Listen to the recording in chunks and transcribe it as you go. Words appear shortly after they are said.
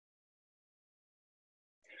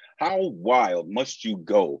How wild must you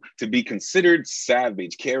go to be considered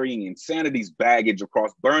savage, carrying insanity's baggage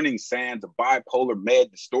across burning sands of bipolar,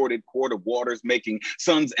 mad, distorted quart of waters, making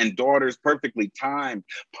sons and daughters perfectly timed,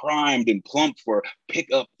 primed, and plump for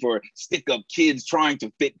stick-up kids trying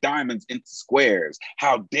to fit diamonds into squares?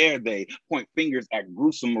 How dare they point fingers at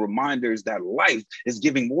gruesome reminders that life is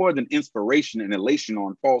giving more than inspiration and elation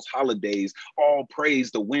on false holidays, all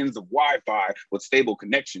praise the winds of Wi-Fi with stable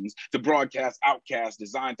connections to broadcast outcasts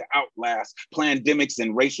designed to outlast pandemics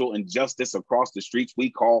and racial injustice across the streets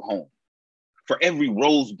we call home. For every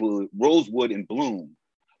rosewood in bloom,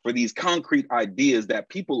 for these concrete ideas that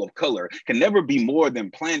people of color can never be more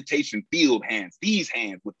than plantation field hands, these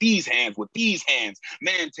hands, with these hands, with these hands,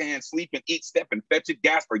 man tan, sleep and eat, step and fetch it,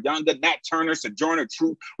 gas for Yonga, Nat Turner, Sojourner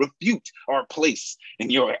Truth, refute our place in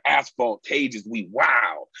your asphalt cages. We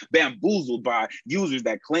wow, bamboozled by users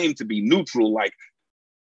that claim to be neutral like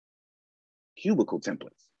cubicle templates.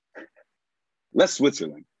 Less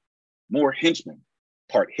Switzerland, more henchman,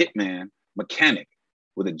 part hitman, mechanic,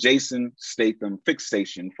 with a Jason Statham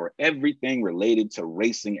fixation for everything related to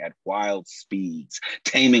racing at wild speeds,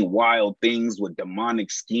 taming wild things with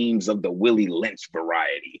demonic schemes of the Willie Lynch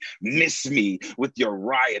variety. Miss me with your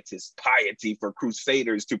riotous piety for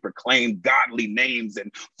crusaders to proclaim godly names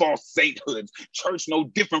and false sainthoods. Church no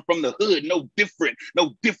different from the hood, no different.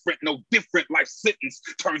 Life sentence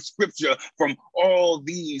turned scripture from all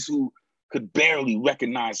these who could barely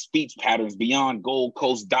recognize speech patterns beyond Gold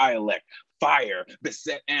Coast dialect. Fire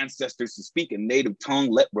beset ancestors to speak a native tongue.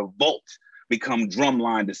 Let revolt become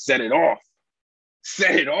drumline to set it off.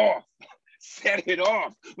 Set it off. Set it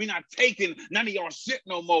off. We not taking none of y'all shit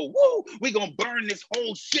no more. Woo! We gonna burn this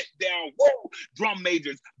whole shit down. Woo! Drum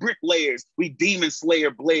majors, bricklayers, we demon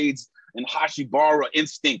slayer blades and Hashibara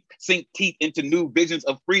instinct sink teeth into new visions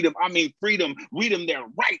of freedom. I mean freedom, read them their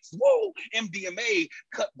rights. Woo! MDMA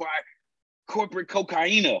cut by corporate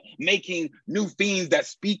cocaina, making new fiends that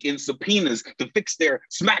speak in subpoenas to fix their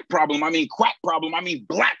smack problem. I mean crack problem. I mean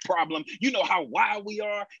black problem. You know how wild we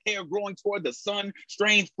are. Hair growing toward the sun.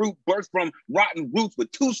 Strange fruit burst from rotten roots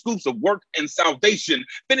with 2 scoops of work and salvation.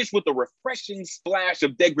 Finished with a refreshing splash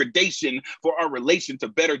of degradation for our relation to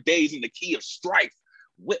better days in the key of strife.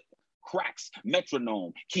 Whip cracks,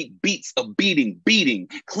 metronome, keep beats of beating,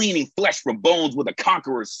 cleaning flesh from bones with a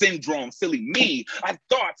conqueror syndrome. Silly me, I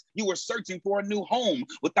thought you were searching for a new home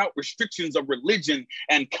without restrictions of religion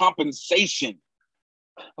and compensation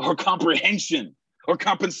or comprehension or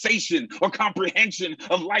compensation or comprehension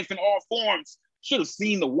of life in all forms. Should have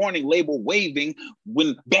seen the warning label waving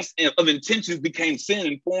when best of intentions became sin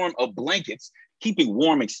in form of blankets, keeping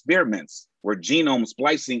warm experiments where genome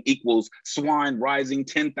splicing equals swine rising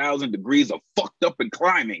 10,000 degrees of fucked up and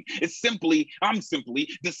climbing. I'm simply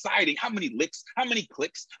deciding how many licks, how many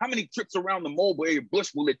clicks, how many trips around the mulberry bush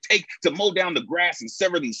will it take to mow down the grass and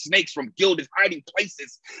sever these snakes from gilded hiding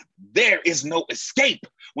places. There is no escape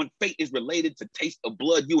when fate is related to taste of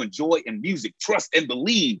blood you enjoy in music. Trust and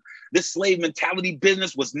believe. This slave mentality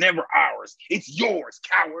business was never ours. It's yours,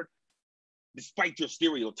 coward. Despite your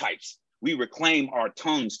stereotypes, we reclaim our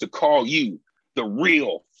tongues to call you the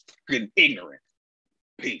real fucking ignorant.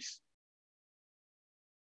 Peace.